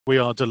We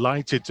are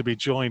delighted to be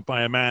joined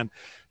by a man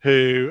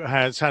who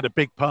has had a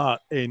big part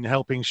in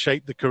helping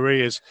shape the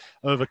careers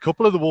of a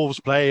couple of the Wolves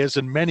players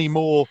and many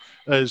more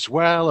as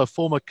well. A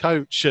former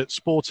coach at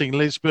Sporting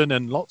Lisbon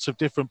and lots of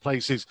different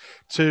places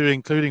too,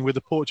 including with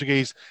the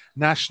Portuguese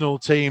national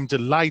team.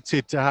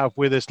 Delighted to have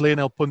with us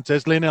Leonel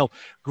Pontes. Leonel,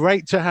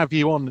 great to have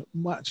you on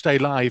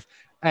Matchday Live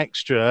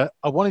Extra.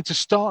 I wanted to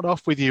start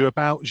off with you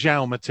about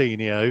Joao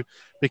Moutinho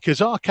because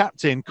our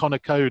captain, Connor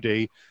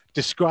Cody,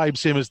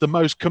 describes him as the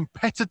most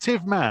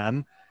competitive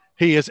man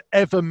he has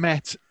ever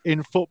met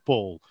in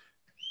football.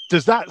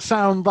 Does that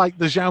sound like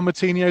the Joao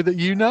Moutinho that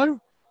you know?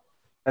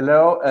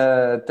 Hello,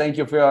 thank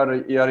you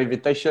for your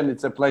invitation.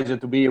 It's a pleasure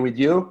to be with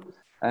you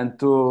and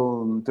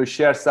to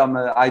share some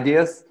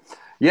ideas.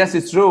 Yes,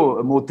 it's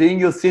true.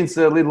 Moutinho, since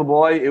a little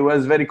boy, he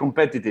was very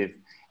competitive.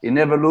 He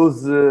never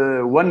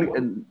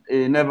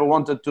He never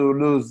wanted to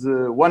lose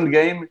one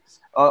game.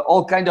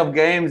 All kind of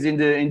games in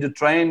the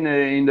train,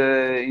 in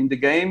the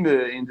game,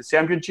 in the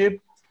championship.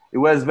 He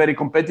was very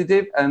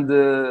competitive and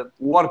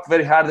worked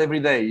very hard every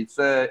day. It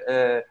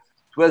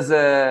was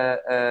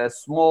a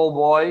small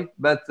boy,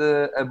 but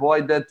a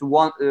boy that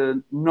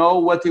know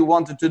what he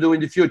wanted to do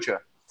in the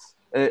future.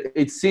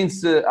 It's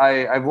since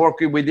I've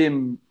worked with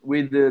him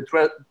with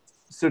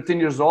 13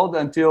 years old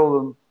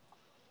until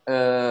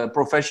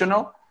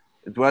professional.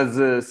 It was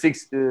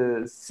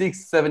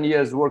 7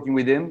 years working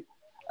with him,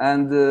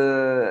 and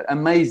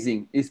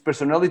amazing his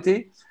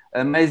personality,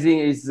 amazing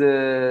his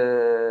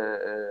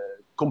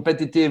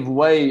competitive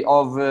way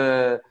of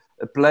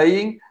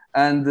playing,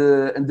 and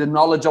the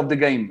knowledge of the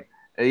game.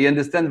 He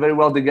understands very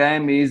well the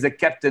game. He is a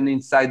captain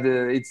inside.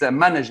 It's a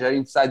manager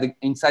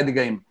inside the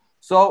game.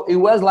 So he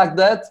was like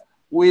that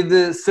with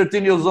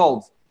 13 years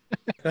old.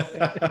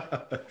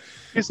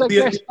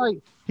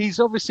 He's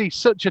obviously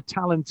such a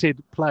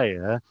talented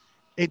player.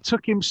 It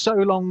took him so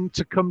long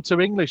to come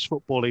to English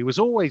football. He was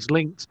always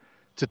linked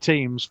to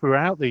teams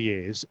throughout the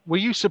years. Were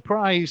you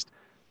surprised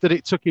that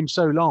it took him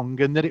so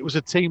long and that it was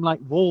a team like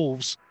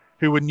Wolves,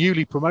 who were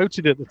newly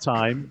promoted at the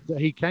time, that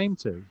he came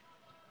to?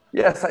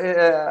 Yes,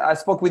 I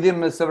spoke with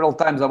him several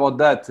times about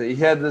that. He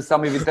had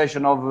some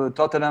invitation of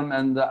Tottenham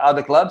and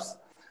other clubs,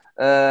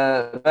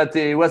 but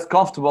he was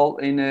comfortable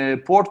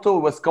in Porto,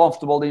 was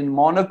comfortable in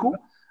Monaco,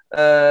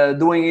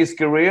 doing his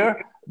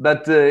career.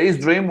 But his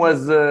dream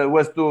was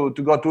to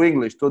go to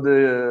English, to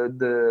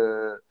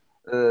the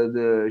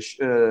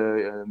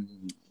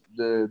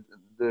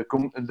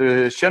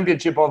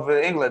Championship of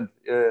England.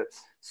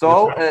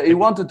 So he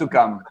wanted to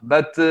come,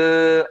 but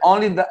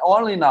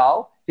only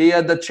now he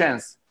had the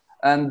chance,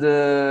 and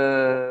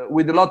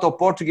with a lot of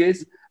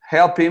Portuguese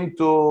help him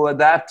to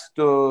adapt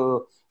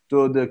to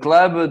the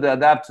club, to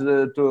adapt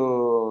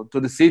to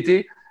the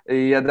city,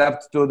 he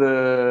adapt to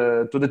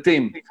the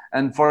team,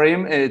 and for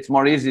him it's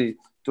more easy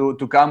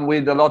to come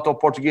with a lot of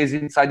Portuguese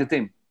inside the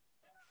team.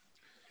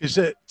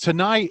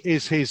 Tonight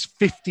is his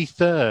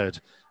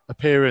 53rd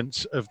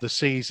appearance of the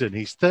season.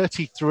 He's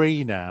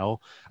 33 now.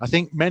 I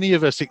think many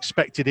of us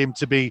expected him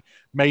to be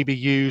maybe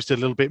used a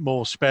little bit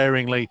more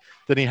sparingly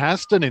than he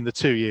has done in the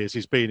 2 years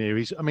he's been here.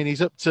 He's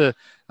up to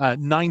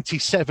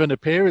 97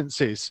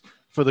 appearances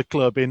for the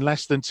club in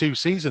less than 2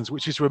 seasons,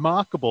 which is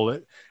remarkable.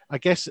 I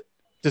guess,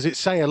 does it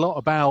say a lot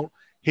about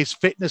his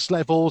fitness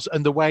levels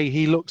and the way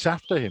he looks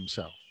after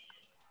himself?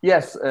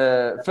 Yes,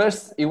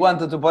 first he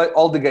wanted to play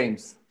all the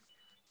games.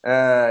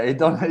 He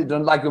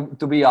don't like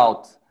to be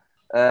out.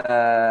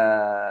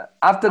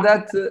 After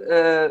that,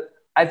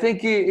 I think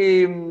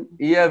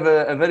he have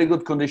a very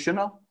good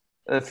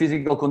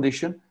physical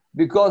condition,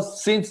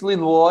 because since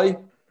little boy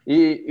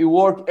he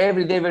worked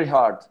every day very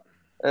hard.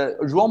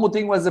 Joao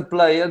Moutinho was a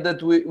player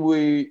that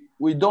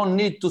we don't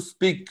need to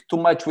speak too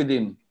much with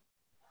him.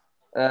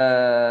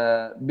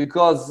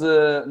 Because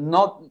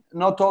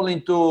not only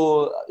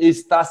into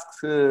his tasks,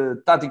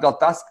 tactical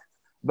task,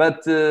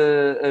 but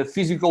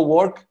physical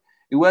work.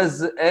 He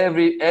was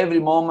every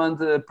moment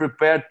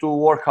prepared to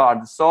work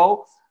hard.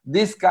 So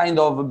this kind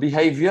of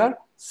behavior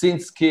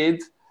since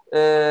kid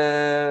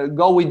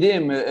go with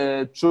him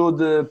through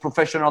the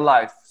professional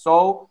life.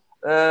 So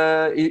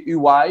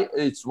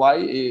it's why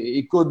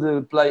he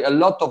could play a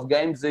lot of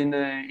games in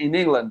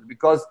England,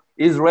 because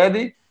he's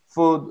ready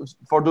for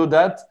do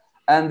that.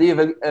 And he have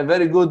a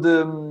very good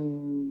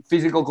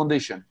physical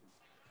condition.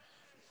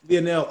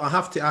 Leonel, I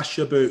have to ask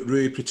you about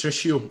Rui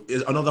Patricio,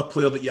 another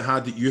player that you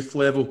had at youth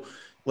level.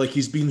 Like,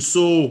 he's been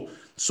so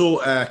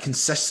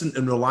consistent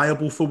and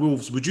reliable for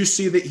Wolves. Would you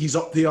say that he's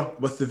up there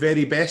with the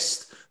very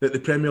best that the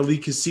Premier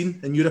League has seen,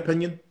 in your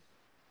opinion?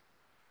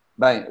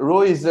 Bem,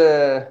 Rui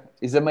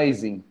is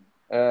amazing.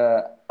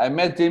 I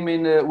met him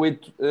with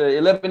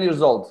 11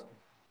 years old.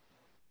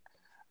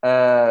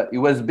 He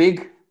was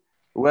big.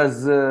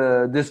 Was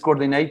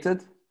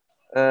discoordinated,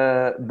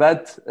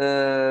 but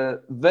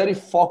very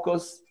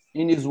focused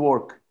in his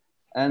work,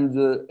 and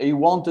he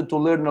wanted to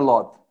learn a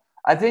lot.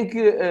 I think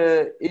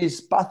he's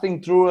passing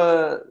through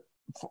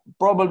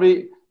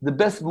probably the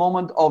best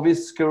moment of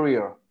his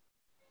career.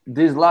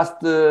 These last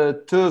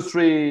 3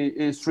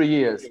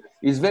 years,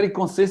 he's very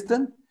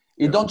consistent.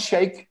 He don't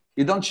shake.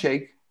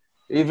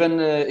 Even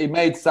he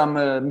made some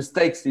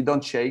mistakes. He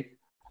don't shake.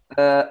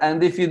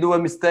 And if you do a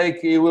mistake,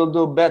 he will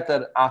do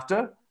better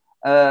after.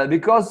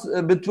 Because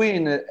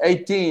between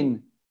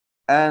 18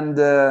 and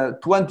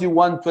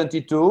 21,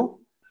 22,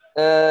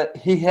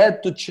 he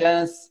had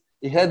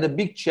a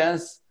big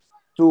chance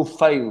to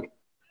fail,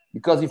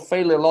 because he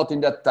failed a lot in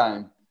that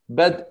time,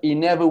 but he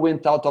never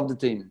went out of the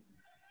team.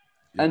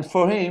 Yeah. And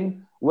for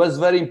him was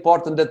very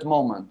important that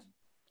moment,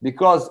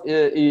 because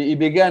he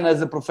began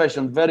as a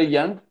professional very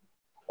young.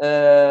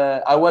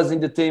 I was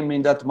in the team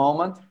in that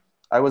moment.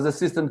 I was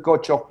assistant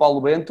coach of Paulo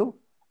Bento,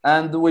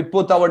 and we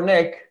put our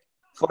neck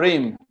for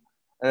him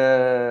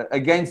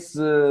against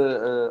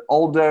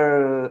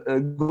older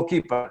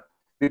goalkeeper,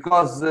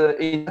 because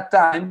in that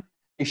time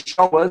he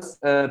showed us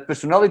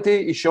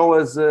personality, he showed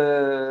us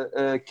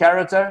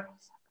character,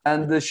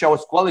 and showed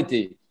us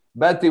quality.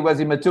 But he was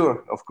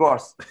immature, of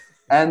course,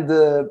 and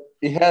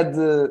he had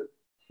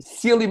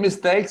silly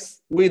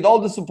mistakes with all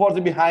the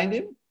support behind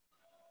him,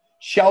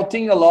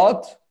 shouting a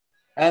lot,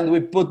 and we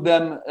put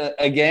them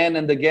again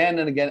and again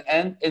and again.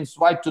 And it's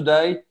why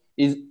today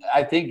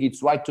I think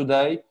it's why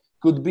today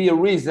could be a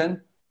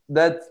reason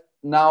that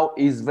now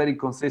is very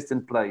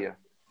consistent player.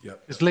 Yeah.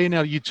 As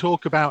Leonel, you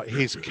talk about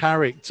his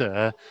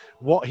character,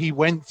 what he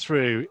went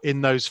through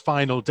in those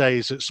final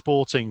days at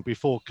Sporting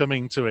before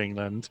coming to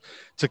England,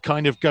 to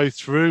kind of go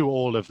through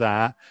all of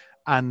that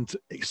and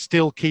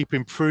still keep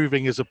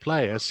improving as a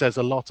player, says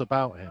a lot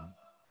about him.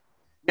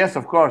 Yes,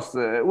 of course.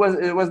 It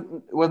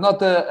was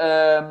not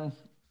a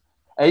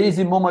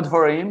easy moment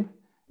for him,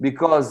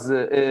 because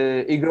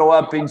he grew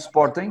up in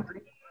Sporting.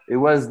 He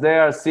was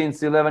there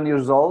since 11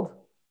 years old.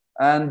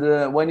 And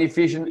when he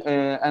finished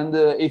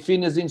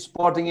in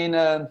Sporting in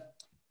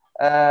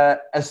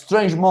a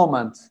strange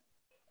moment,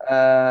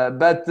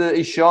 but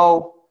he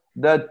showed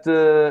that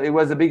he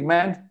was a big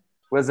man.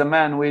 Was a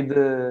man with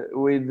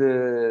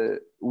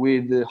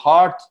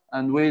heart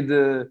and with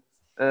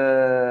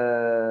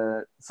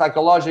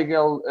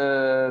psychological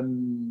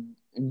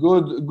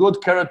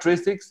good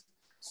characteristics.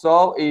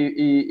 So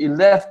he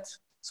left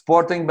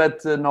Sporting,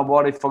 but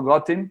nobody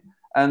forgot him.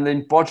 And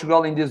in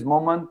Portugal, in this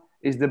moment,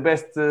 is the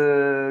best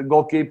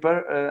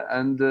goalkeeper,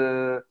 and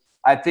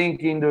I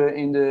think in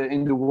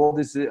the world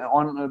is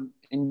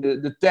in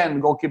the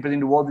 10 goalkeepers in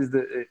the world is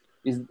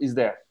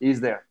there.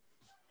 He's there.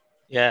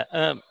 Yeah,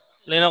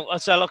 Leonel, I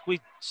say, look,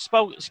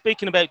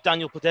 speaking about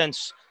Daniel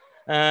Pontes,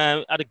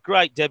 had a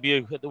great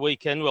debut at the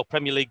weekend, well,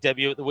 Premier League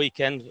debut at the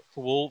weekend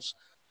for Wolves.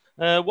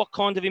 What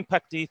kind of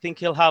impact do you think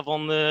he'll have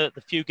on the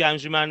few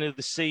games remaining of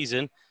the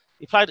season?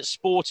 He played at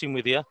Sporting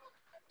with you.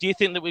 Do you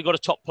think that we've got a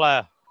top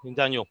player in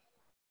Daniel?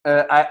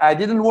 I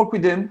didn't work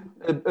with him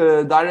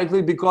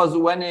directly, because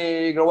when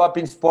he grew up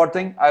in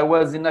Sporting, I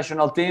was in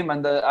national team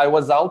and I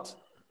was out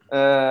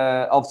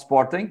of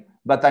Sporting.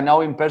 But I know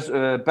him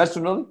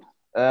personally.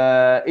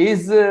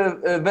 He's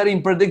a very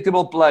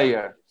unpredictable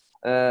player.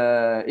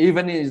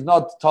 Even he's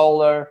not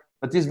taller,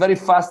 but he's very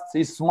fast.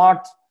 He's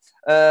smart.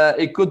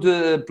 He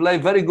could play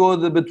very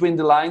good between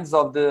the lines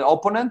of the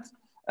opponent.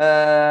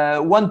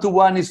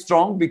 One-to-one is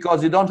strong,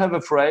 because you don't have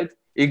afraid.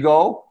 He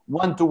go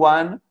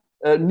one-to-one.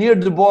 Near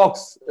the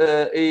box,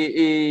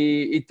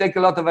 he take a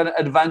lot of an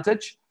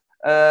advantage.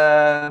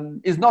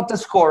 He's not a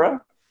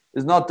scorer.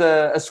 He's not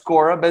a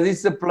scorer, but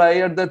he's a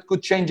player that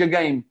could change a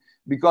game,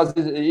 because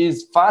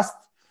he's fast,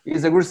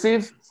 he's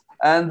aggressive,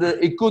 and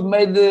he could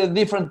make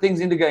different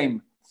things in the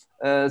game.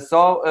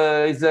 So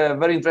he's a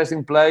very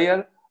interesting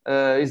player.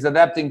 He's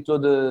adapting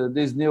to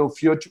this new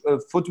future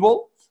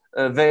football,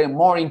 very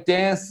more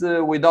intense,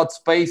 without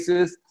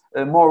spaces,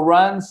 more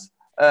runs.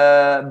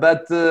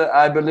 But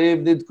I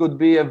believe it could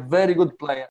be a very good player.